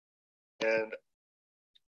And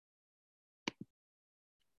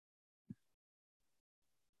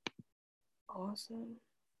awesome.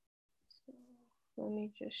 So let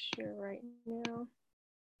me just share right now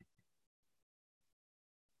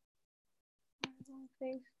on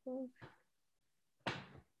Facebook.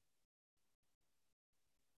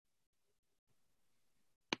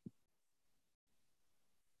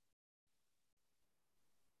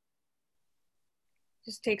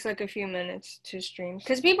 Just takes like a few minutes to stream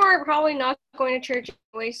because people are probably not going to church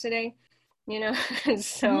anyways today, you know.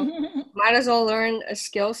 So might as well learn a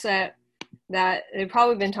skill set that they've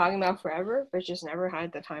probably been talking about forever, but just never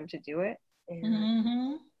had the time to do it.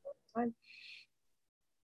 And fun.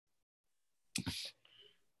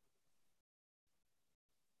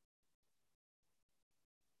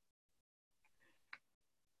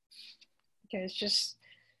 Okay, it's just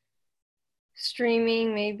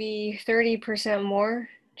streaming, maybe 30% more.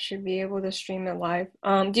 Should be able to stream it live.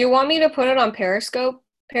 Do you want me to put it on Periscope?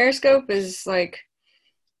 Periscope is like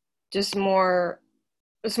just more,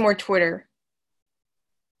 it's more Twitter.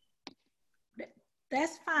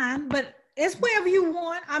 That's fine, but it's wherever you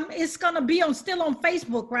want. It's gonna be still on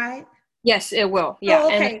Facebook, right? Yes, it will. Yeah. Oh,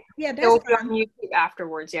 okay. And yeah, it will that's be fine. on YouTube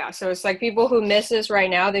afterwards. Yeah. So it's like people who miss this right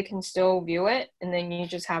now, they can still view it, and then you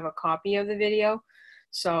just have a copy of the video.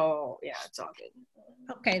 So yeah, it's all good.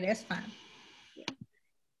 Okay, that's fine. Yeah.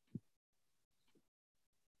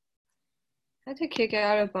 I had to kick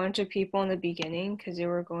out a bunch of people in the beginning because they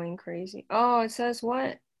were going crazy. Oh, it says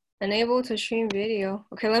what? Unable to stream video.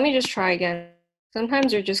 Okay, let me just try again.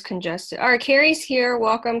 Sometimes they're just congested. All right, Carrie's here.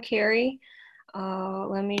 Welcome, Carrie.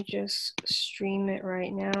 Let me just stream it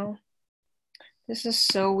right now. This is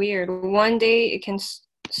so weird. One day it can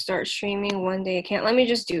start streaming, one day it can't. Let me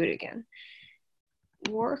just do it again.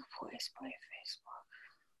 Workplace by Facebook.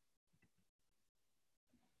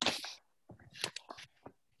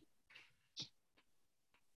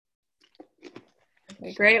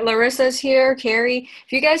 Okay, great. Larissa's here. Carrie,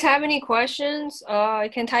 if you guys have any questions, you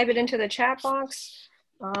can type it into the chat box.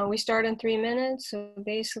 We start in 3 minutes. So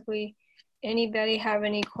basically, anybody have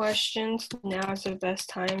any questions, now is the best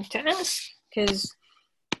time to ask because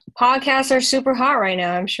podcasts are super hot right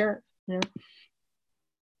now, I'm sure. You know?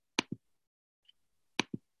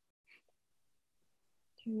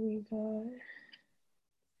 We got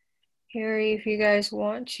Harry, if you guys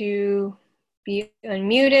want to be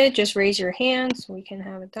unmuted, just raise your hand so we can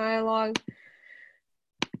have a dialogue.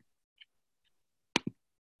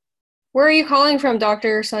 Where are you calling from,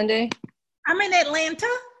 Dr. Sunday? I'm in Atlanta.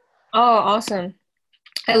 Oh, awesome.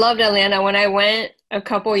 I loved Atlanta. When I went a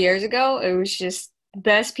couple years ago, it was just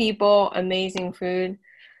best people, amazing food.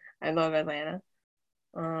 I love Atlanta.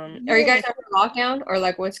 Are you guys under lockdown or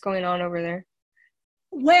like what's going on over there?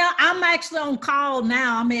 Well, I'm actually on call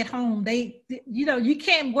now. I'm at home. You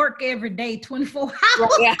can't work every day, 24 hours.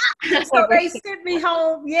 Right, yeah. So they sent me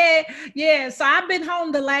home. Yeah. So I've been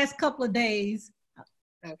home the last couple of days.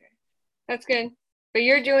 Okay, that's good. But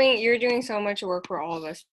you're doing so much work for all of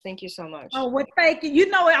us. Thank you so much. Oh, well, thank you. You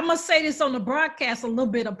know, I'm going to say this on the broadcast a little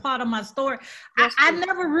bit, a part of my story. Yes, I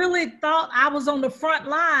never really thought I was on the front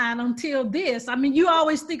line until this. I mean, you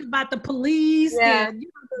always think about the police,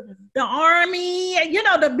 the army,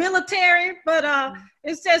 the military, but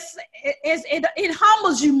it's just, it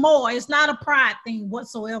humbles you more. It's not a pride thing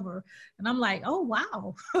whatsoever. And I'm like, oh,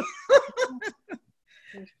 wow.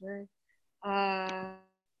 For sure. Let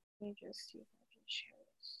me just see if I can share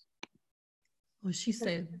this. Well, she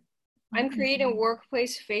said, I'm creating a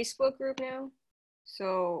workplace Facebook group now.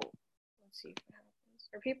 So let's see if it happens.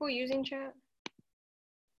 Are people using chat?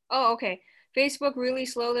 Oh, okay. Facebook really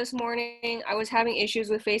slow this morning. I was having issues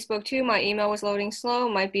with Facebook too. My email was loading slow.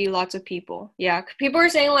 Might be lots of people. Yeah, people are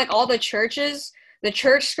saying like all the churches, the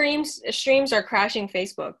church streams are crashing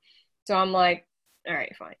Facebook. So I'm like, all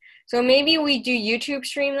right, fine. So maybe we do YouTube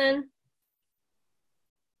stream then.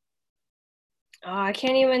 I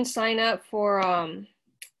can't even sign up for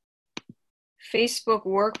Facebook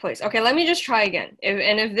Workplace. Okay, let me just try again.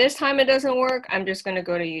 If this time it doesn't work, I'm just gonna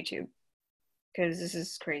go to YouTube because this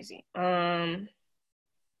is crazy. Post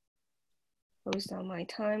on my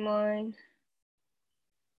timeline.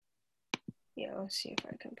 Yeah, let's see if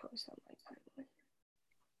I can post on my timeline.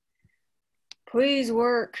 Please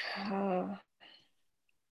work.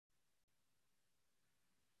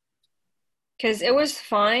 Because it was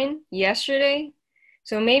fine yesterday.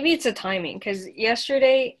 So maybe it's a timing. Because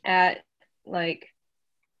yesterday at like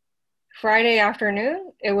Friday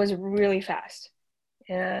afternoon, it was really fast.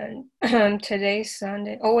 And today's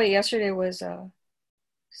Sunday. Oh wait, yesterday was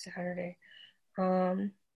Saturday.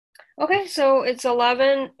 Okay, so it's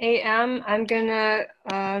 11 a.m. I'm gonna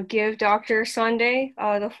give Dr. Sunday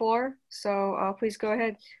the floor. So please go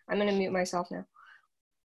ahead. I'm gonna mute myself now.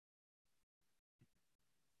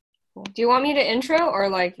 Cool. Do you want me to intro or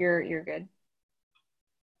like you're good?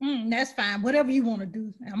 That's fine. Whatever you want to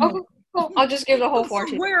do. Okay, cool. I'll just give the whole floor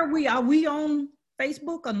to you. Where are we? Are we on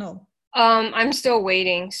Facebook or no? I'm still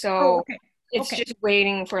waiting, so okay. It's just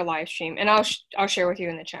waiting for a live stream, and I'll share with you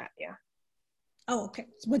in the chat. Yeah. Oh, okay.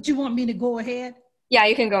 But you want me to go ahead? Yeah,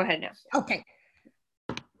 you can go ahead now. Okay.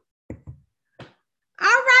 All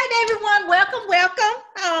right, everyone,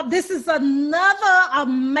 welcome. This is another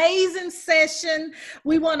amazing session.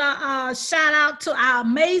 We want to shout out to our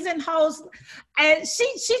amazing host. And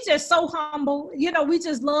she's just so humble. You know, we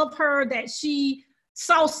just love her that she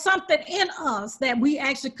saw something in us that we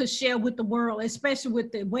actually could share with the world, especially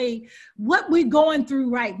with the way what we're going through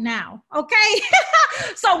right now. Okay.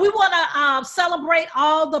 So we want to celebrate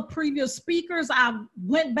all the previous speakers. I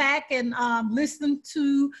went back and listened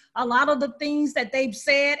to a lot of the things that they've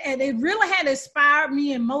said, and it really had inspired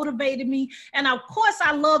me and motivated me. And of course,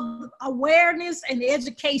 I love awareness and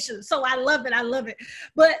education. So I love it. I love it.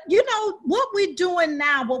 But you know, what we're doing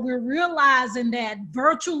now, what we're realizing that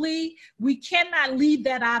virtually, we cannot leave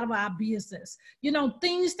that out of our business. You know,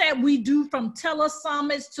 things that we do from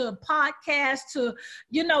telesummits to podcasts to,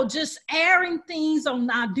 you know, just airing things on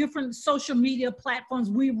our different social media platforms,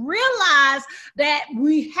 we realize that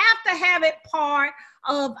we have to have it part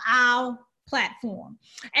of our platform.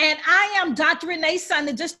 And I am Dr. Renee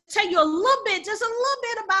Sunday. Just tell you a little bit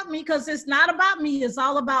about me, because it's not about me. It's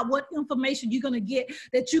all about what information you're going to get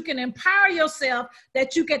that you can empower yourself,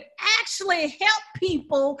 that you can actually help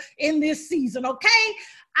people in this season, okay?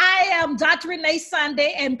 I am Dr. Renee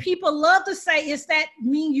Sunday, and people love to say, "Is that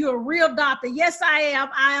mean you're a real doctor?" Yes, I am.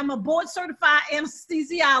 I am a board-certified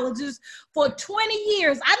anesthesiologist for 20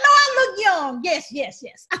 years. I know I look young.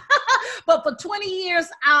 Yes. But for 20 years,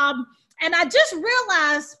 and I just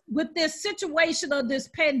realized with this situation of this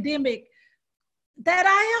pandemic that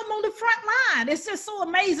I am on the front line. It's just so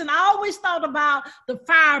amazing. I always thought about the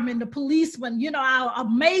firemen, the policemen, you know, our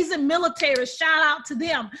amazing military, shout out to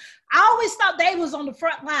them. I always thought they was on the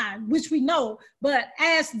front line, which we know. But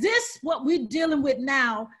as this, what we're dealing with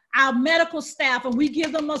now, our medical staff, and we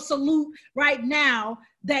give them a salute right now,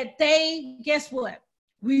 that they, guess what?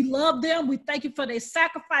 We love them. We thank you for their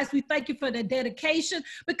sacrifice. We thank you for their dedication.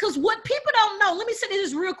 Because what people don't know, let me say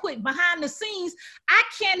this real quick. Behind the scenes, I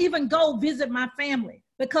can't even go visit my family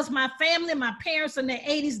because my family, my parents in their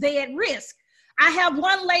 80s, they're at risk. I have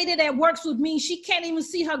one lady that works with me. She can't even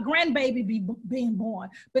see her grandbaby being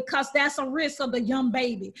born because that's a risk of the young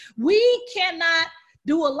baby. We cannot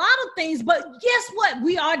do a lot of things, but guess what?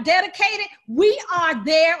 We are dedicated. We are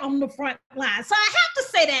there on the front line. So I have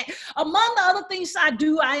to say that among the other things I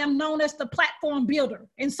do, I am known as the platform builder.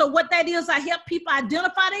 And so what that is, I help people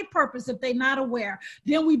identify their purpose if they're not aware.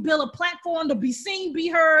 Then we build a platform to be seen, be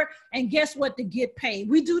heard, and guess what? To get paid.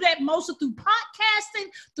 We do that mostly through podcasting,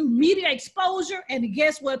 through media exposure, and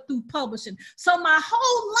guess what? Through publishing. So my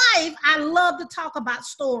whole life, I love to talk about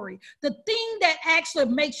story, the thing that actually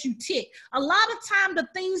makes you tick. A lot of times, the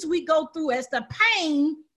things we go through as the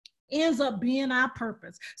pain ends up being our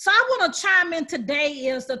purpose. So I want to chime in today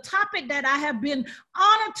is the topic that I have been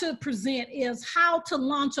honored to present is how to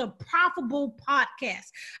launch a profitable podcast.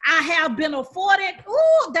 I have been afforded,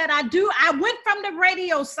 that I do. I went from the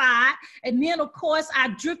radio side, and then of course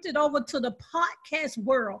I drifted over to the podcast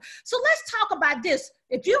world. So let's talk about this.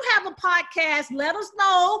 If you have a podcast, let us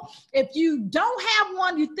know. If you don't have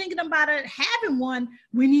one, you're thinking about it, having one,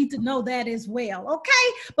 we need to know that as well,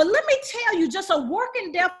 okay? But let me tell you just a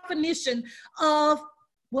working definition of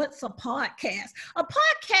what's a podcast. A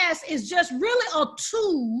podcast is just really a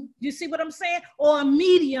tool, you see what I'm saying? Or a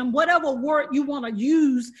medium, whatever word you want to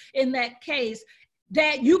use in that case,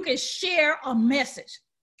 that you can share a message.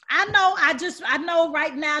 I know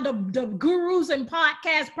right now the gurus and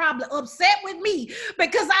podcasts probably upset with me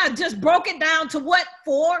because I just broke it down to what,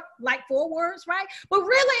 four words, right? But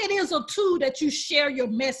really it is a tool that you share your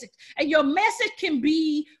message, and your message can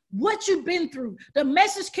be what you've been through. The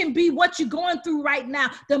message can be what you're going through right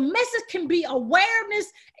now. The message can be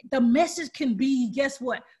awareness. The message can be, guess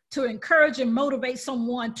what? To encourage and motivate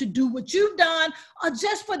someone to do what you've done, or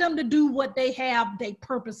just for them to do what they have, their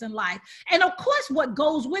purpose in life. And of course, what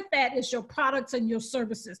goes with that is your products and your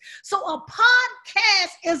services. So a podcast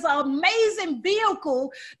is an amazing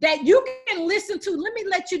vehicle that you can listen to. Let me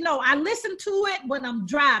let you know, I listen to it when I'm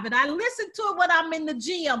driving. I listen to it when I'm in the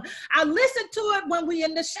gym. I listen to it when we're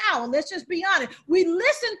in the shower. Let's just be honest. We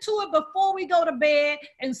listen to it before we go to bed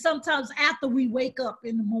and sometimes after we wake up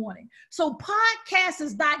in the morning. So podcast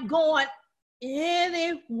is not have going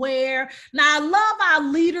anywhere. Now, I love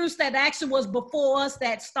our leaders that actually was before us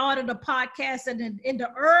that started a podcast, and in the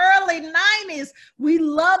early 90s, we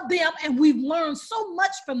love them and we've learned so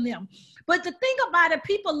much from them. But the thing about it,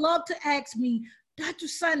 people love to ask me, Dr.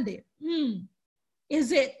 Sunday,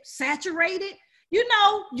 is it saturated? You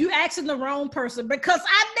know, you asking the wrong person, because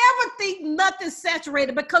I never think nothing's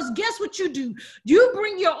saturated, because guess what you do? You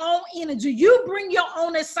bring your own energy. You bring your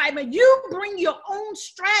own excitement. You bring your own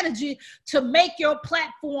strategy to make your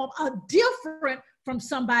platform a different from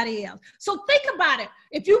somebody else. So think about it.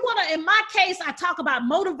 If you want to, in my case, I talk about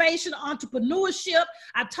motivation, entrepreneurship.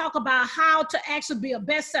 I talk about how to actually be a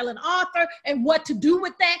best-selling author and what to do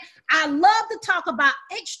with that. I love to talk about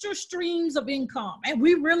extra streams of income, and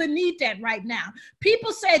we really need that right now.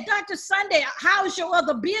 People say, Dr. Sunday, how's your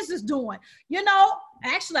other business doing? You know,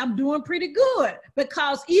 actually, I'm doing pretty good,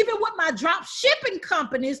 because even with my drop shipping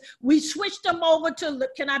companies, we switched them over to,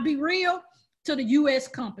 can I be real, to the U.S.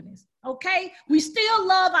 companies. Okay, we still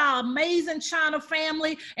love our amazing China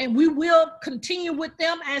family, and we will continue with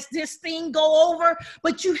them as this thing go over.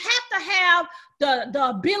 But you have to have the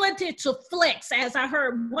ability to flex, as I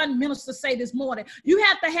heard one minister say this morning. You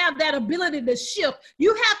have to have that ability to shift.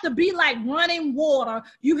 You have to be like running water.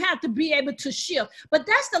 You have to be able to shift. But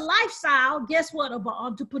that's the lifestyle, guess what, of an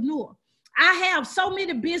entrepreneur. I have so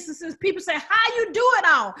many businesses. People say, how you do it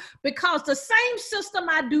all? Because the same system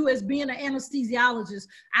I do as being an anesthesiologist,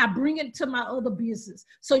 I bring it to my other business.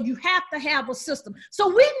 So you have to have a system. So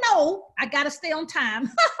we know, I got to stay on time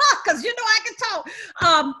because you know I can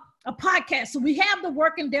talk. A podcast. So we have the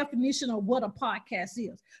working definition of what a podcast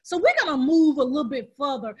is. So we're going to move a little bit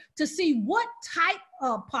further to see what type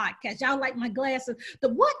of podcast. Y'all like my glasses.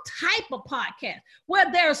 What type of podcast?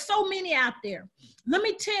 Well, there are so many out there. Let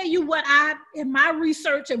me tell you what in my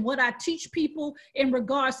research and what I teach people in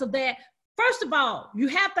regards to that. First of all, you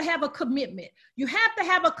have to have a commitment. You have to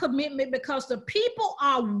have a commitment because the people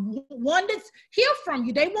are wanting to hear from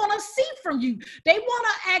you. They want to see from you. They want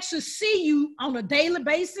to actually see you on a daily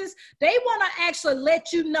basis. They want to actually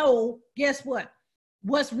let you know, guess what?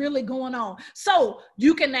 What's really going on. So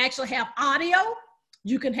you can actually have audio,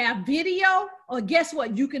 you can have video, or guess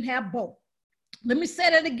what? You can have both. Let me say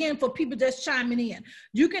that again for people that's chiming in.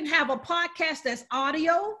 You can have a podcast that's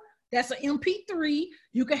audio, that's an MP3.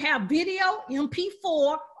 You can have video,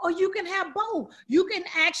 MP4, or you can have both. You can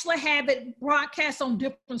actually have it broadcast on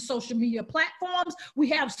different social media platforms. We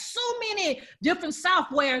have so many different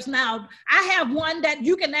softwares now. I have one that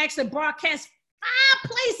you can actually broadcast 5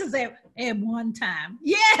 places at one time.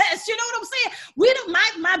 Yes, you know what I'm saying? We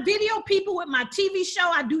do my video people with my TV show.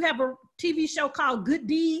 I do have a TV show called Good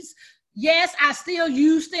Deeds. Yes, I still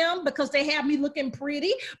use them because they have me looking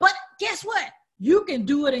pretty. But guess what? You can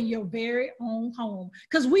do it in your very own home,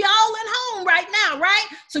 because we all in home right now, right?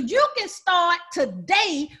 So you can start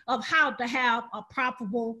today of how to have a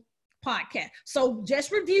profitable podcast. So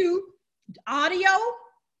just review audio.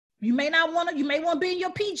 You may want to be in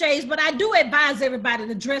your PJs, but I do advise everybody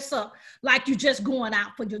to dress up like you're just going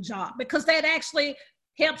out for your job, because that actually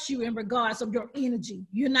helps you in regards of your energy.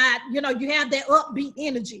 You're not, you have that upbeat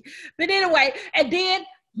energy. But anyway, and then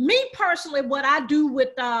me personally, what I do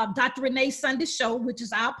with Dr. Renee Sunday's show, which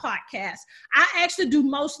is our podcast, I actually do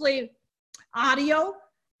mostly audio.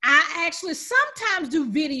 I actually sometimes do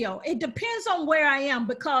video. It depends on where I am,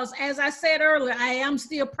 because as I said earlier, I am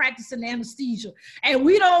still practicing anesthesia, and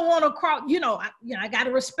we don't want to cross, I got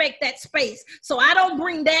to respect that space. So I don't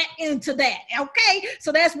bring that into that. Okay.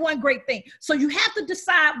 So that's one great thing. So you have to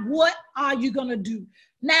decide, what are you going to do?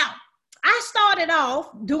 Now, I started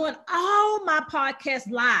off doing all my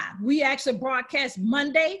podcasts live. We actually broadcast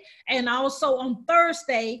Monday and also on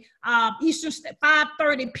Thursday,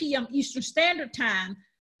 5:30 p.m. Eastern Standard Time.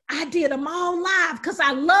 I did them all live because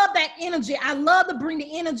I love that energy. I love to bring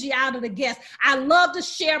the energy out of the guests. I love to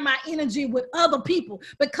share my energy with other people,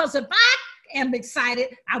 because if I am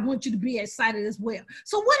excited, I want you to be excited as well.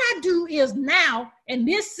 So what I do is now, in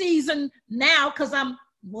this season now, because I'm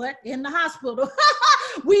in the hospital,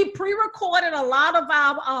 we pre-recorded a lot of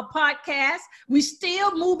our podcasts. We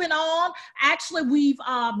still moving on. Actually,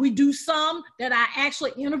 we do some that I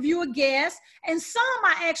actually interview a guest, and some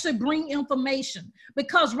I actually bring information,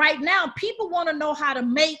 because right now people want to know how to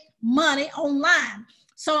make money online.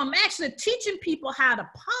 So I'm actually teaching people how to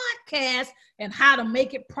podcast and how to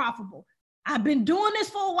make it profitable. I've been doing this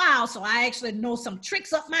for a while, so I actually know some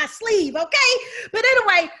tricks up my sleeve, okay? But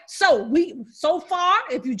anyway, so far,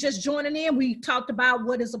 if you're just joining in, we talked about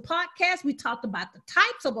what is a podcast. We talked about the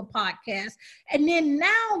types of a podcast. And then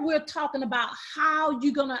now we're talking about how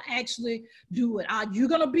you're going to actually do it. Are you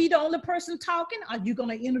going to be the only person talking? Are you going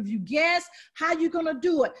to interview guests? How are you going to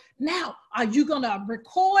do it? Now, are you going to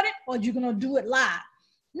record it or are you going to do it live?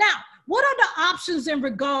 Now, what are the options in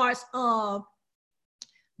regards of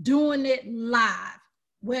doing it live?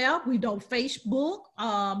 Well, we know Facebook,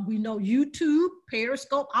 we know YouTube,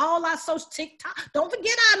 Periscope, all our social, TikTok. Don't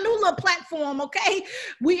forget our new little platform, okay?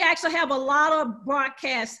 We actually have a lot of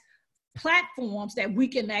broadcast platforms that we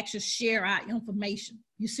can actually share our information.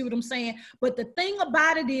 You see what I'm saying? But the thing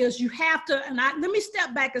about it is you have to, let me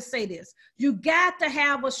step back and say this. You got to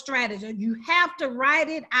have a strategy. You have to write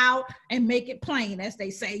it out and make it plain, as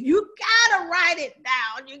they say. You got to write it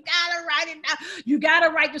down. You got to write it down. You got to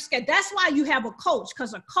write the schedule. That's why you have a coach,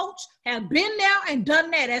 because a coach has been there and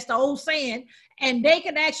done that. That's the old saying. And they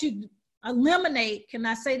can actually eliminate, can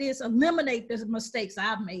I say this? Eliminate the mistakes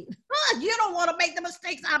I've made. You don't want to make the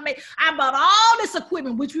mistakes I've made. I bought all this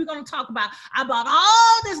equipment, which we're going to talk about. I bought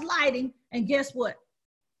all this lighting, and guess what?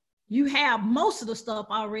 You have most of the stuff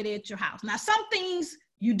already at your house. Now, some things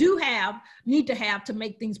you need to have to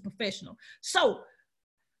make things professional. So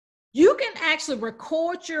you can actually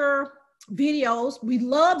record your videos. We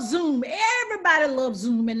love Zoom. Everybody loves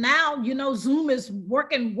Zoom. And now, you know, Zoom is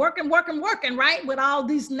working, right? With all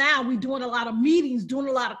these now, we're doing a lot of meetings, doing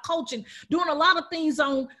a lot of coaching, doing a lot of things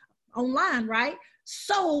online, right?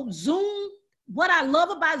 So Zoom, what I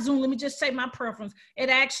love about Zoom, let me just say my preference, it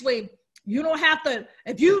actually, you don't have to,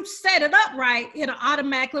 if you set it up right, it'll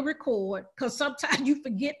automatically record, because sometimes you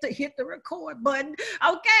forget to hit the record button,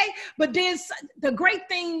 okay? But then the great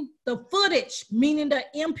thing, the footage, meaning the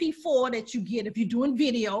MP4 that you get if you're doing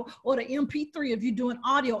video, or the MP3 if you're doing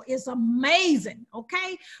audio, is amazing,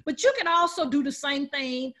 okay? But you can also do the same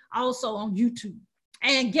thing also on YouTube.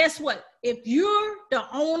 And guess what? If you're the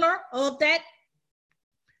owner of that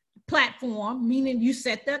platform, meaning you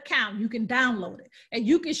set the account, you can download it and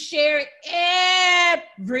you can share it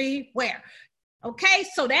everywhere. Okay,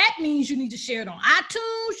 so that means you need to share it on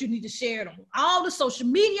iTunes, you need to share it on all the social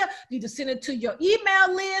media, you need to send it to your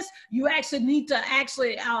email list. You actually need to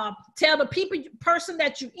tell the person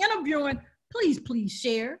that you're interviewing, please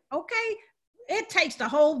share, okay? It takes the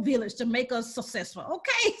whole village to make us successful,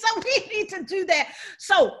 okay? So we need to do that.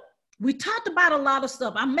 So we talked about a lot of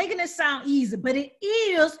stuff. I'm making it sound easy, but it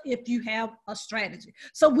is if you have a strategy.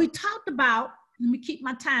 So we talked about, let me keep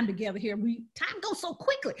my time together here. Time goes so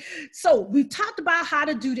quickly. So we talked about how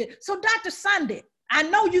to do this. So Dr. Sunday, I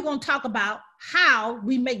know you're going to talk about how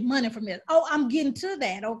we make money from this. Oh, I'm getting to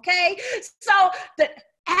that, okay? So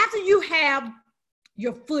after you have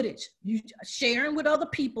your footage, you sharing with other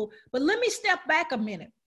people, but let me step back a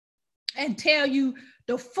minute and tell you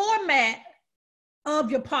the format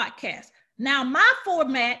of your podcast. Now, my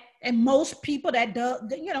format, and most people that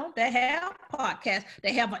have podcasts,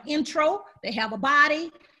 they have an intro, they have a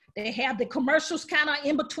body, they have the commercials kind of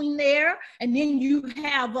in between there, and then you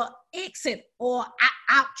have an exit or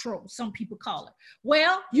outro, some people call it.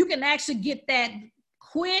 Well, you can actually get that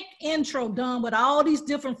quick intro done with all these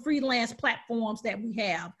different freelance platforms that we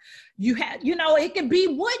have. It can be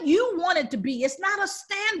what you want it to be. It's not a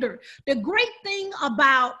standard. The great thing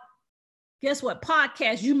about, guess what,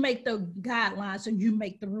 podcasts, you make the guidelines and you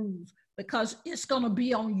make the rules, because it's going to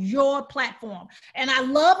be on your platform. And I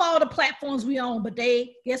love all the platforms we own, but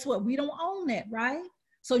guess what? We don't own that, right?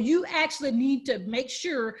 So you actually need to make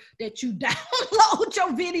sure that you download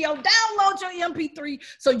your video, download your MP3,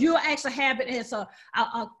 so you'll actually have it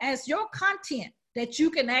as your content that you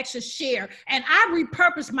can actually share. And I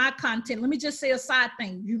repurpose my content. Let me just say a side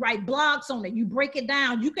thing. You write blogs on it. You break it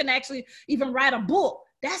down. You can actually even write a book.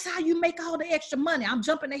 That's how you make all the extra money. I'm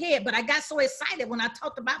jumping ahead, but I got so excited when I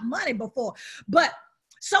talked about money before. But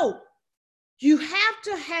so you have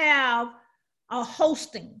to have a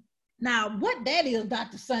hosting. Now, what that is,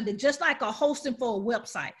 Dr. Sunday, just like a hosting for a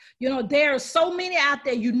website, there are so many out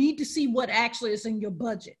there. You need to see what actually is in your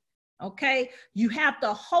budget. Okay. You have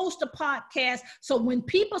to host a podcast. So when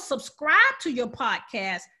people subscribe to your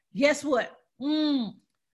podcast, guess what?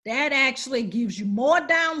 That actually gives you more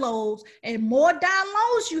downloads, and more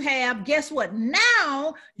downloads you have, guess what?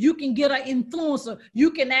 Now you can get an influencer. You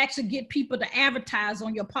can actually get people to advertise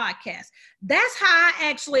on your podcast. That's how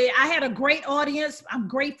I had a great audience. I'm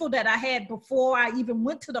grateful that I had before I even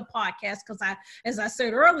went to the podcast, because as I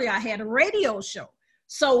said earlier, I had a radio show.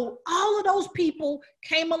 So all of those people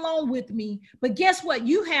came along with me. But guess what?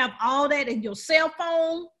 You have all that in your cell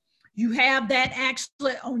phone. You have that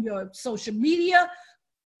actually on your social media,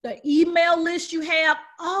 the email list you have,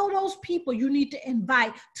 all those people you need to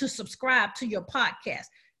invite to subscribe to your podcast.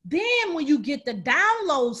 Then when you get the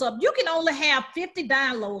downloads up, you can only have 50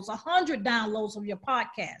 downloads, 100 downloads of your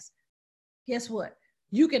podcast. Guess what?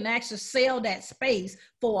 You can actually sell that space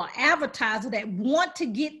for an advertiser that want to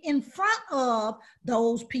get in front of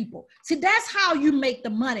those people. See, that's how you make the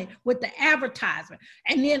money with the advertisement.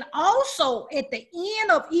 And then also at the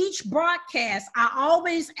end of each broadcast, I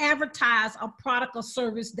always advertise a product or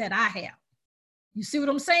service that I have. You see what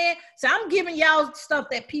I'm saying? So I'm giving y'all stuff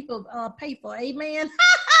that people pay for. Amen.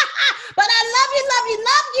 But I love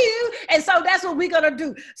you. And so that's what we're going to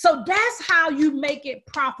do. So that's how you make it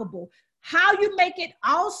profitable. How you make it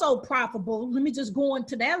also profitable, let me just go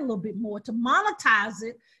into that a little bit more. To monetize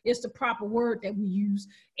it is the proper word that we use,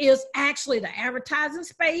 is actually the advertising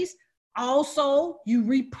space. Also, you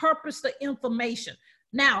repurpose the information.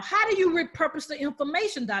 Now, how do you repurpose the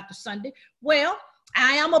information, Dr. Sunday? Well,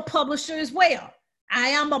 I am a publisher as well. I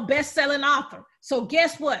am a best-selling author. So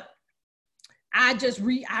guess what? I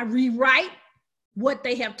rewrite what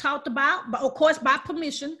they have talked about, but of course by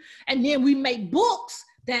permission, and then we make books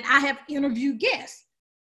that I have interviewed guests.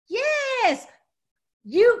 Yes,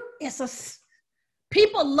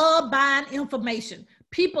 people love buying information.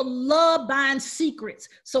 People love buying secrets.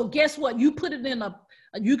 So guess what? You can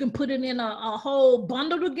put it in a whole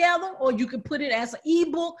bundle together, or you can put it as an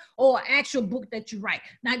ebook or an actual book that you write.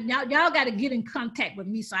 Now y'all got to get in contact with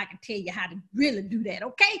me so I can tell you how to really do that,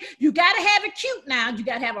 okay? You got to have it cute now. You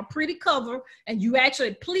got to have a pretty cover, and you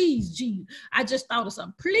actually, please, G, I just thought of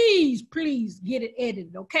something. Please get it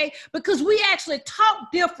edited, okay? Because we actually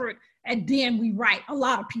talk different and then we write. A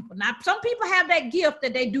lot of people. Now, some people have that gift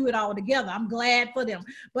that they do it all together. I'm glad for them.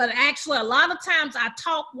 But actually, a lot of times I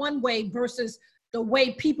talk one way versus the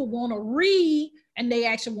way people want to read and they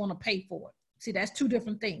actually want to pay for it. See, that's two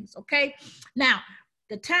different things, okay? Now,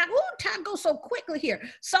 time goes so quickly here.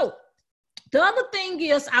 So the other thing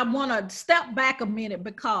is I want to step back a minute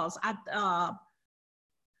because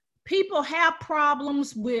people have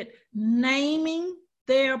problems with naming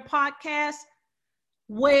their podcast.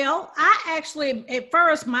 Well, I actually, at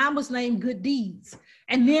first, mine was named Good Deeds.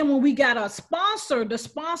 And then when we got a sponsor, the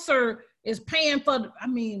sponsor is paying for,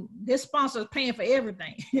 this sponsor is paying for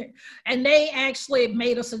everything. And they actually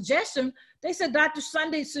made a suggestion. They said, Dr.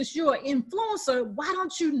 Sunday, since you're an influencer, why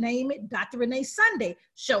don't you name it Dr. Renee Sunday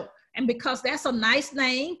Show? And because that's a nice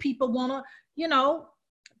name, people want to,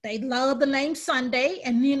 they love the name Sunday.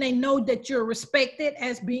 And then they know that you're respected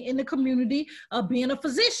as being in the community of being a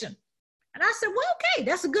physician. And I said, well, okay,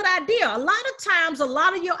 that's a good idea. A lot of times, a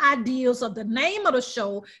lot of your ideas of the name of the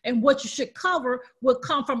show and what you should cover will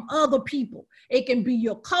come from other people. It can be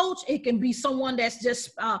your coach. It can be someone that's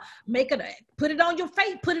just put it on your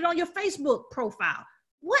Facebook profile.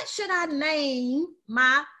 What should I name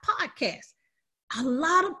my podcast? A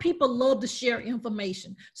lot of people love to share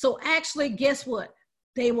information. So actually, guess what?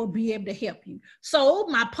 They will be able to help you. So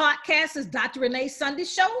my podcast is Dr. Renee Sunday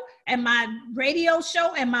Show, and my radio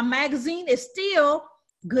show and my magazine is still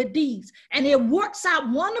Good Deeds. And it works out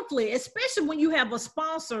wonderfully, especially when you have a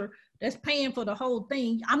sponsor that's paying for the whole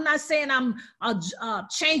thing. I'm not saying I'm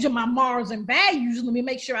changing my morals and values. Let me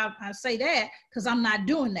make sure I say that, because I'm not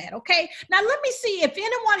doing that, okay? Now, let me see if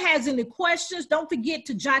anyone has any questions. Don't forget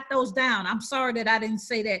to jot those down. I'm sorry that I didn't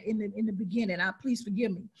say that in the beginning. Please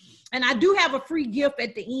forgive me. And I do have a free gift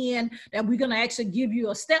at the end that we're going to actually give you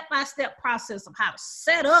a step-by-step process of how to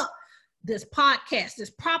set up this podcast, this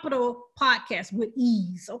profitable podcast with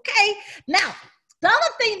ease, okay? Now, the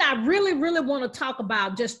other thing I really, really want to talk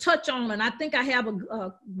about, just touch on, and I think I have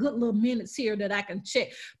a good little minutes here that I can check.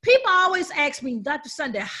 People always ask me, Dr.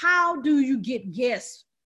 Sunday, how do you get guests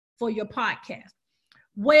for your podcast?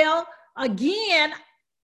 Well, again,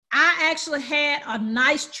 I actually had a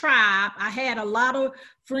nice tribe. I had a lot of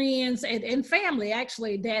friends and family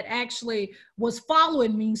actually that actually was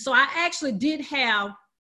following me. So I actually did have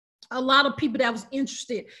a lot of people that was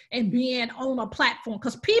interested in being on a platform,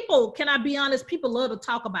 because people, can I be honest, people love to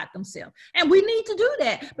talk about themselves. And we need to do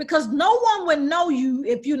that, because no one will know you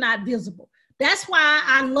if you're not visible. That's why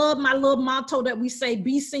I love my little motto that we say,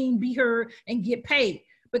 be seen, be heard, and get paid.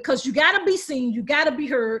 Because you got to be seen, you got to be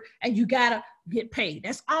heard, and you got to get paid.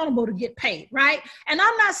 That's honorable to get paid, right? And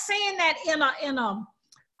I'm not saying that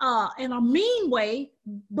in a mean way,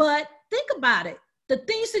 but think about it. The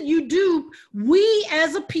things that you do, we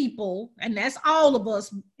as a people, and that's all of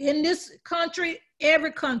us in this country,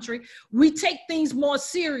 every country, we take things more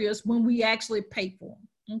serious when we actually pay for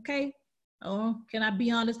them, okay? Oh, can I be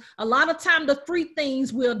honest? A lot of time the free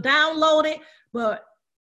things, we'll download it, but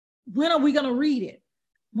when are we going to read it?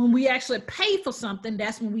 When we actually pay for something,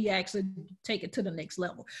 that's when we actually take it to the next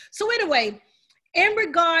level. So anyway, in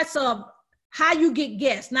regards of how you get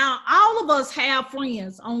guests, now all of us have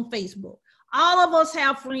friends on Facebook. All of us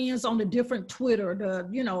have friends on the different Twitter,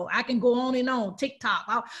 I can go on and on,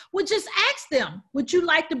 TikTok. Would just ask them, would you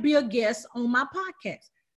like to be a guest on my podcast?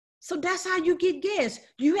 So that's how you get guests.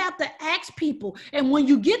 You have to ask people. And when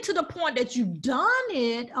you get to the point that you've done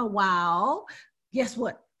it a while, guess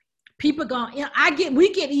what? People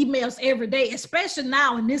we get emails every day, especially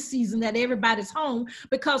now in this season that everybody's home,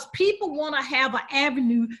 because people want to have an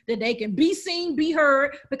avenue that they can be seen, be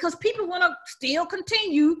heard, because people want to still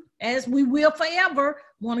continue, as we will forever,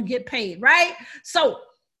 want to get paid, right? So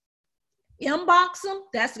inbox them.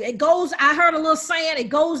 I heard a little saying, it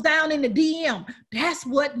goes down in the DM. That's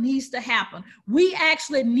what needs to happen. We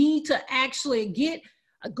actually need to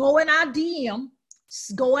go in our DM,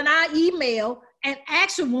 go in our email, and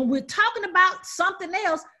actually, when we're talking about something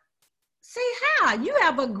else, say, hi, you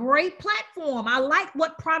have a great platform. I like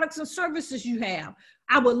what products and services you have.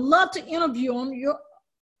 I would love to interview on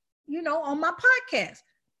on my podcast.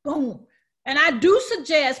 Boom. And I do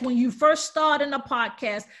suggest when you first start in a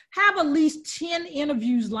podcast, have at least 10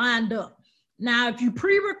 interviews lined up. Now, if you're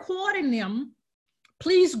pre-recording them,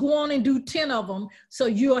 please go on and do 10 of them so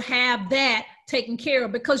you'll have that taken care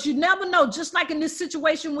of, because you never know, just like in this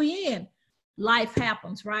situation we're in. Life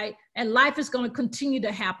happens, right? And life is going to continue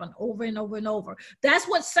to happen over and over and over. That's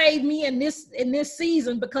what saved me in this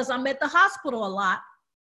season, because I'm at the hospital a lot.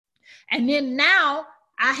 And then now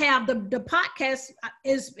I have the podcast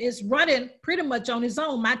is running pretty much on its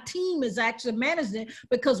own. My team is actually managing it,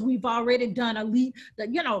 because we've already done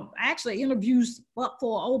actually interviews up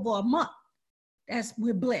for over a month.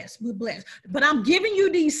 We're blessed. But I'm giving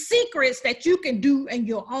you these secrets that you can do in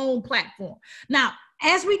your own platform. Now,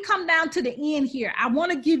 as we come down to the end here, I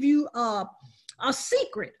want to give you a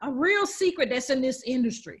secret, a real secret that's in this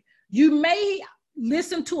industry. You may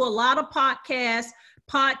listen to a lot of podcasts,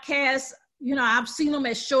 I've seen them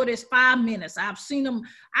as short as 5 minutes.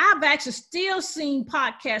 I've actually still seen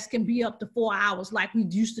podcasts can be up to 4 hours like we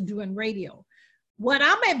used to do in radio. What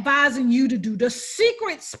I'm advising you to do, the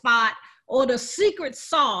secret spot or the secret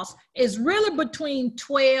sauce, is really between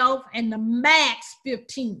 12 and the max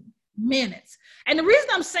 15 minutes. And the reason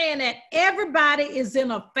I'm saying that, everybody is in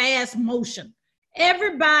a fast motion.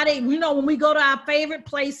 Everybody, when we go to our favorite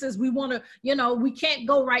places, we want to, we can't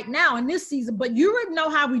go right now in this season, but you already know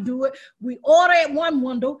how we do it. We order at one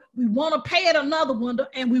window, we want to pay at another window,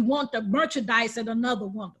 and we want the merchandise at another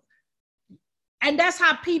window. And that's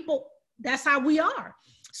how we are.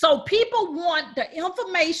 So people want the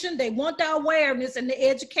information, they want the awareness and the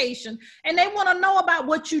education, and they want to know about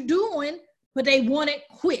what you're doing, but they want it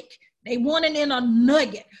quick. They want it in a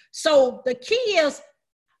nugget. So the key is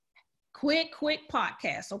quick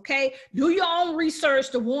podcast, okay? Do your own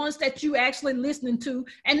research, the ones that you actually listening to,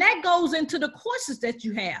 and that goes into the courses that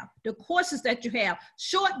you have.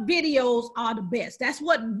 Short videos are the best. That's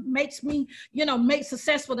what makes me, make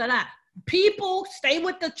successful that people stay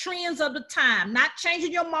with the trends of the time, not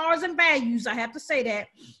changing your morals and values. I have to say that.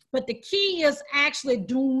 But the key is actually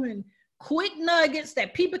doing quick nuggets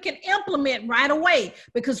that people can implement right away,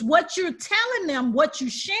 because what you're telling them, what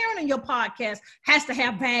you're sharing in your podcast has to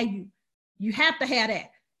have value. You have to have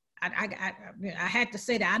that. I had to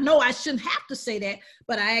say that. I know I shouldn't have to say that,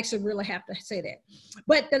 but I actually really have to say that.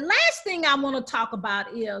 But the last thing I want to talk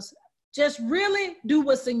about is just really do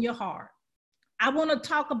what's in your heart. I want to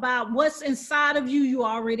talk about what's inside of you. You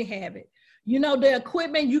already have it. The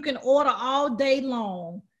equipment you can order all day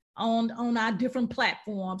long on our different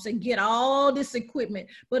platforms and get all this equipment.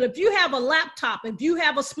 But if you have a laptop, if you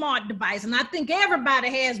have a smart device, and I think everybody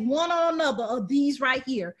has one or another of these right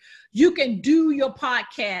here, you can do your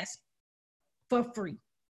podcast for free.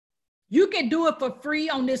 You can do it for free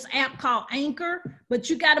on this app called Anchor, but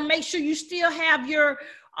you got to make sure you still have your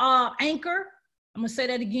Anchor. I'm going to say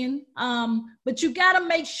that again. But you got to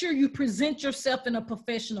make sure you present yourself in a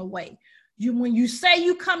professional way. When you say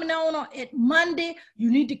you coming on at Monday, you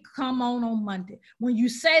need to come on Monday. When you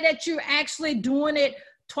say that you're actually doing it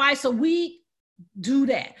twice a week, do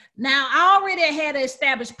that. Now, I already had an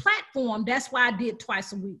established platform. That's why I did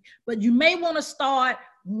twice a week. But you may want to start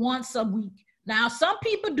once a week. Now, some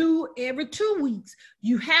people do every 2 weeks.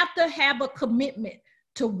 You have to have a commitment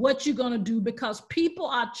to what you're going to do, because people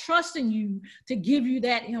are trusting you to give you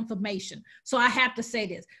that information. So I have to say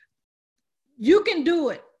this. You can do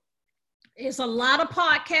it. It's a lot of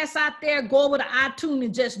podcasts out there. Go over to iTunes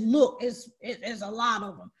and just look. It's a lot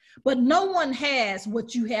of them. But no one has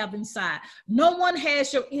what you have inside. No one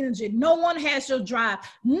has your energy. No one has your drive.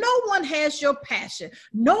 No one has your passion.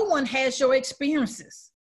 No one has your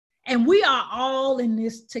experiences. And we are all in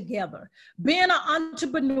this together. Being an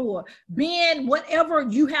entrepreneur, being whatever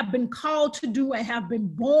you have been called to do and have been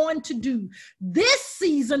born to do, this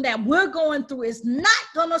season that we're going through is not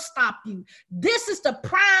going to stop you. This is the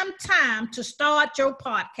prime time to start your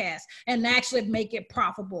podcast and actually make it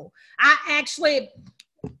profitable. I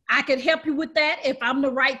can help you with that if I'm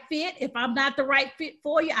the right fit. If I'm not the right fit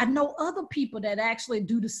for you, I know other people that actually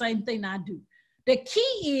do the same thing I do. The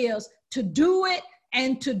key is to do it,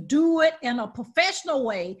 and to do it in a professional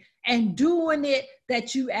way, and doing it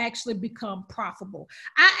that you actually become profitable.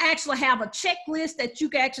 I actually have a checklist that you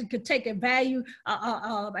could take advantage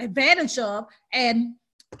of. And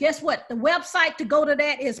guess what? The website to go to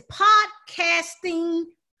that is Podcast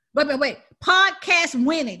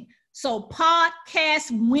Winning. So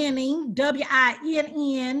Podcast Winning,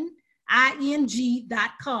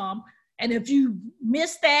 WINNING.com. And if you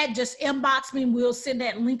missed that, just inbox me and we'll send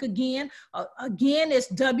that link again. Again,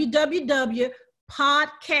 it's www.podcast,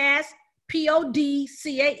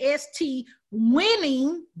 P-O-D-C-A-S-T,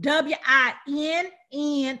 winning,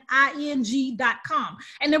 WINNING.com.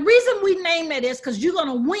 And the reason we name that is because you're going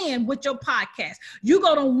to win with your podcast. You're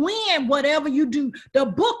going to win whatever you do. The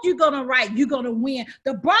book you're going to write, you're going to win.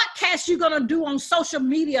 The broadcast you're going to do on social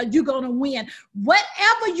media, you're going to win.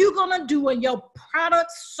 Whatever you're going to do in your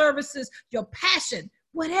products, services, your passion,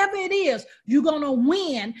 whatever it is, you're going to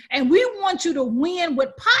win. And we want you to win with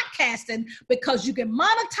podcasting because you can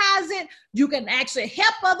monetize it. You can actually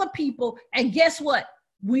help other people. And guess what?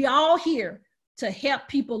 We all here to help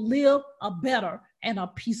people live a better and a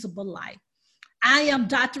peaceable life. I am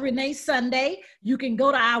Dr. Renee Sunday. You can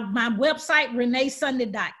go to my website,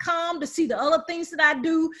 reneesunday.com, to see the other things that I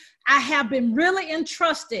do. I have been really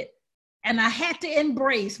entrusted, and I had to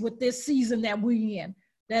embrace with this season that we're in,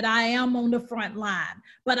 that I am on the front line.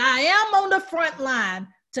 But I am on the front line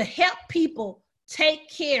to help people take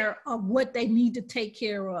care of what they need to take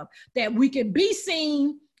care of, that we can be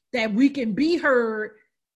seen, that we can be heard,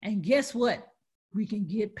 and guess what? We can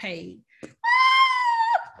get paid.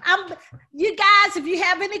 You guys, if you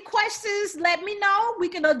have any questions, let me know. We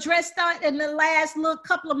can address that in the last little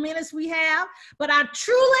couple of minutes we have. But I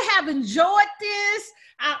truly have enjoyed this.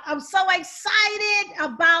 I'm so excited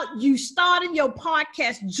about you starting your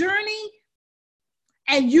podcast journey.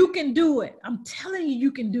 And you can do it. I'm telling you,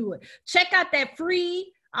 you can do it. Check out that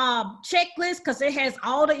free checklist because it has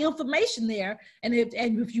all the information there. And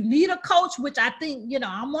if you need a coach, which I think,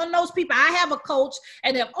 I'm one of those people, I have a coach.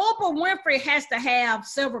 And if Oprah Winfrey has to have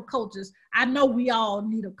several coaches, I know we all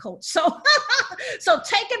need a coach. So, so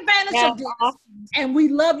take advantage of this. And we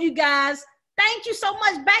love you guys. Thank you so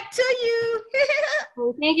much. Back to you.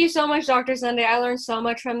 Well, thank you so much, Dr. Sunday. I learned so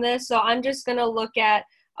much from this. So I'm just going to look at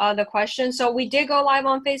the questions. So we did go live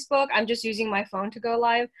on Facebook. I'm just using my phone to go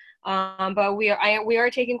live. But we are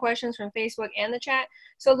taking questions from Facebook and the chat.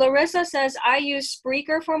 So Larissa says, I use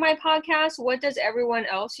Spreaker for my podcast. What does everyone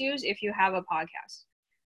else use if you have a podcast?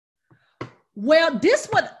 Well, this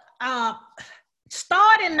one,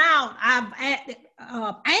 starting out, I've added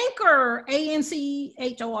Anchor,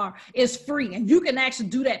 ANCHOR, is free, and you can actually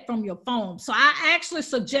do that from your phone. So I actually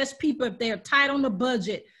suggest people, if they're tight on the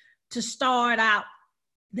budget, to start out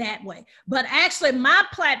that way. But actually my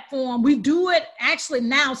platform, we do it actually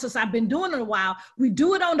now, since I've been doing it a while, we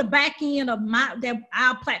do it on the back end of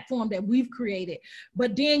our platform that we've created.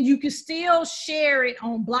 But then you can still share it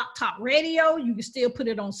on Block Talk Radio. You can still put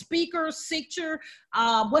it on speakers, Stitcher.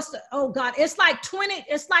 It's like 20,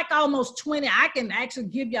 it's like almost 20. I can actually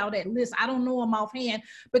give y'all that list. I don't know them offhand,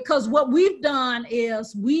 because what we've done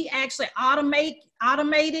is we actually automate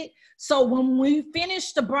it. So when we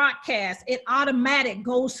finish the broadcast, it automatic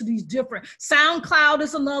goes to these different. SoundCloud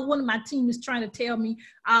is another one. My team is trying to tell me.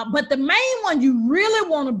 But the main one you really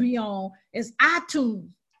want to be on is iTunes.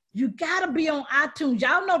 You got to be on iTunes.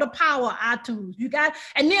 Y'all know the power of iTunes.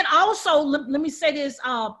 And then also, let me say this.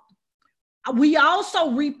 We also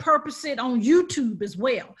repurpose it on YouTube as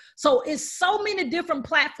well. So it's so many different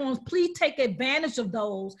platforms. Please take advantage of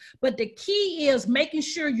those. But the key is making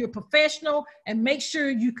sure you're professional and make sure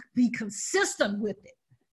you be consistent with it.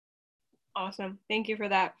 Awesome. Thank you for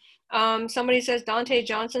that. Somebody says, Dante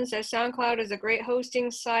Johnson says, SoundCloud is a great hosting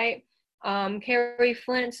site. Carrie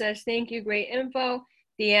Flint says, thank you. Great info.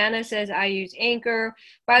 Deanna says, I use Anchor.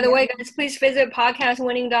 By the way, guys, please visit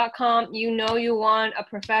podcastwinning.com. You know you want a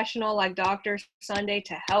professional like Dr. Sunday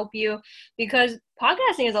to help you, because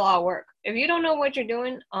podcasting is a lot of work. If you don't know what you're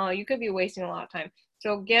doing, you could be wasting a lot of time.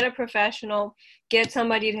 So get a professional, get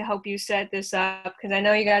somebody to help you set this up, because I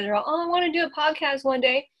know you guys are all, I want to do a podcast one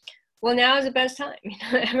day. Well, now is the best time.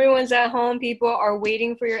 Everyone's at home. People are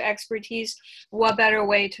waiting for your expertise. What better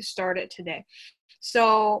way to start it today?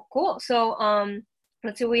 So cool. So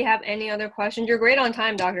let's see, we have any other questions? You're great on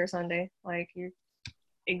time, Dr. Sunday. Like you're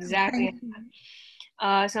exactly.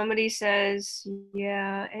 Somebody says,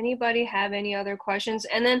 yeah, anybody have any other questions?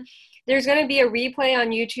 And then there's going to be a replay on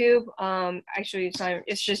YouTube. Actually,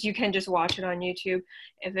 it's just, you can just watch it on YouTube.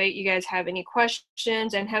 If you guys have any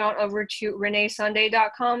questions, and head on over to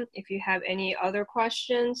reneesunday.com if you have any other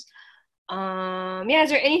questions. Yeah, is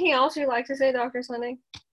there anything else you'd like to say, Dr. Sunday?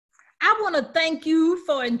 I want to thank you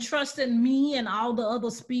for entrusting me and all the other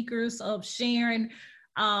speakers of sharing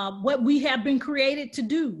what we have been created to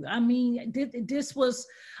do. I mean, this was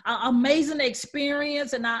an amazing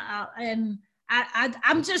experience, and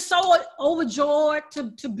I'm just so overjoyed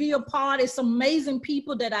to be a part. It's amazing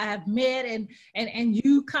people that I have met, and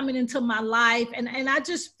you coming into my life, and I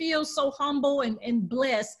just feel so humble and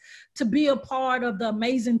blessed to be a part of the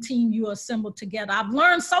amazing team you assembled together. I've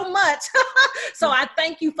learned so much, so I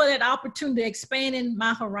thank you for that opportunity, expanding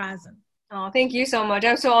my horizon. Oh, thank you so much.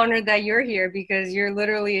 I'm so honored that you're here, because you're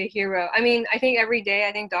literally a hero. I mean, I think every day,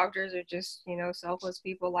 I think doctors are just, selfless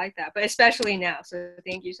people like that, but especially now. So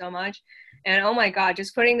thank you so much. And oh my God,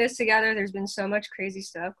 just putting this together, there's been so much crazy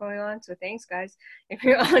stuff going on. So thanks, guys. If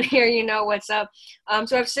you're on here, you know what's up.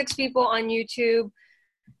 So I have 6 people on YouTube.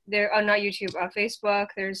 Not YouTube, Facebook.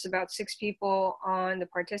 There's about 6 people on the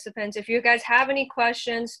participants. If you guys have any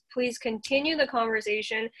questions, please continue the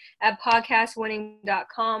conversation at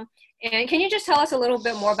podcastwinning.com. And can you just tell us a little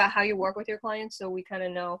bit more about how you work with your clients, so we kind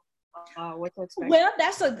of know what to expect? Well,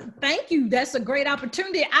 thank you. That's a great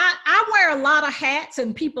opportunity. I wear a lot of hats,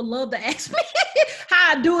 and people love to ask me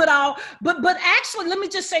how I do it all. But actually, let me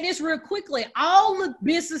just say this real quickly. All the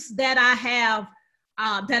business that I have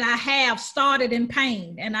started in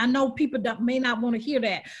pain. And I know people that may not want to hear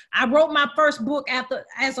that. I wrote my first book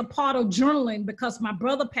as a part of journaling, because my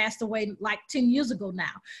brother passed away like 10 years ago now.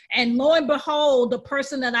 And lo and behold, the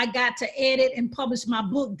person that I got to edit and publish my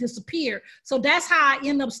book disappeared. So that's how I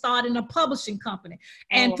ended up starting a publishing company.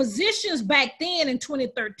 And physicians back then in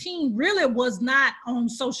 2013 really was not on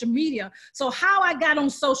social media. So how I got on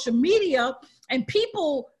social media and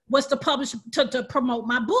people was to publish, to promote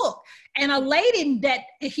my book. And a lady that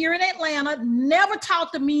here in Atlanta never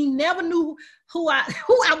talked to me, never knew who I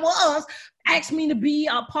was, asked me to be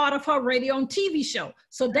a part of her radio and TV show.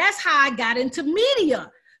 So that's how I got into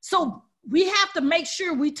media. So we have to make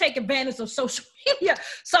sure we take advantage of social media.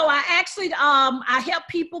 So I actually, I help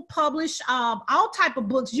people publish all type of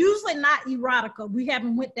books, usually not erotica. We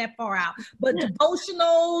haven't went that far out, but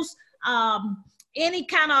devotionals, any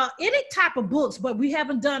type of books, but we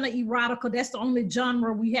haven't done an erotica. That's the only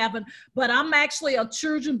genre we haven't. But I'm actually a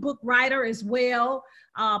children book writer as well,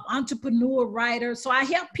 entrepreneur writer. So I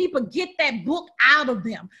help people get that book out of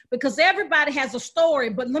them, because everybody has a story.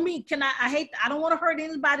 But I don't want to hurt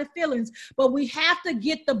anybody's feelings, but we have to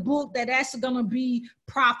get the book that's going to be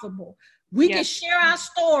profitable. We can share our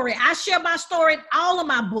story. I share my story in all of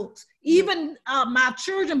my books. Even my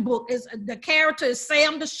children book, the character is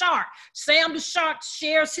Sam the Shark. Sam the Shark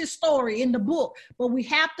shares his story in the book, but we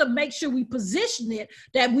have to make sure we position it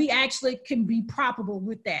that we actually can be profitable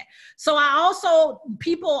with that. So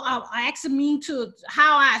people are asking me to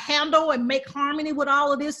how I handle and make harmony with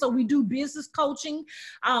all of this. So we do business coaching,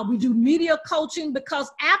 we do media coaching, because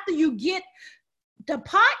after you get the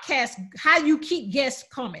podcast, how you keep guests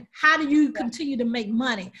coming, how do you continue to make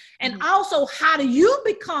money, and also how do you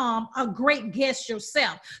become a great guest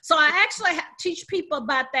yourself. So I actually teach people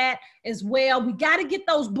about that as well. We got to get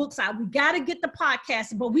those books out, we got to get the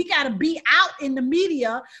podcast, but we got to be out in the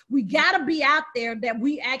media. We got to be out there that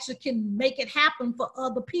we actually can make it happen for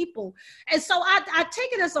other people. And so I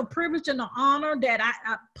take it as a privilege and an honor that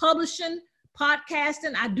I publishing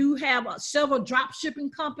podcasting. I do have several drop shipping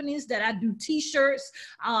companies that I do t-shirts.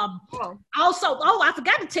 Also, I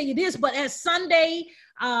forgot to tell you this, but at Sunday,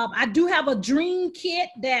 I do have a dream kit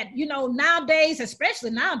that, nowadays,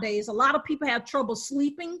 especially nowadays, a lot of people have trouble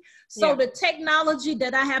sleeping. So the technology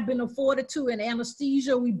that I have been afforded to in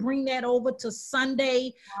anesthesia, we bring that over to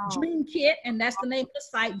Sunday Dream Kit. And that's the name of the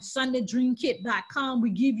site, sundaydreamkit.com. We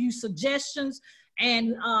give you suggestions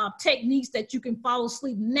and techniques that you can fall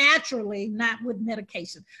asleep naturally, not with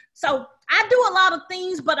medication. So I do a lot of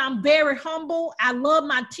things, but I'm very humble. I love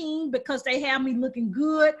my team because they have me looking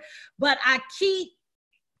good, but I keep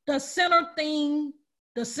the center thing.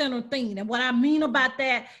 And what I mean about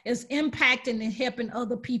that is impacting and helping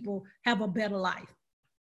other people have a better life.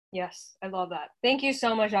 Yes, I love that. Thank you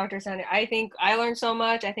so much, Dr. Sandy. I think I learned so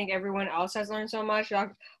much. I think everyone else has learned so much.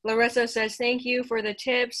 Dr. Larissa says thank you for the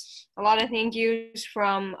tips. A lot of thank yous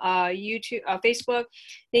from YouTube, Facebook.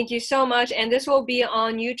 Thank you so much. And this will be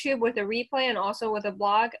on YouTube with a replay and also with a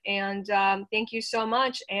blog. And thank you so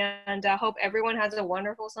much. And I hope everyone has a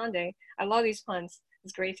wonderful Sunday. I love these puns.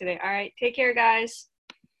 It's great today. All right, take care, guys.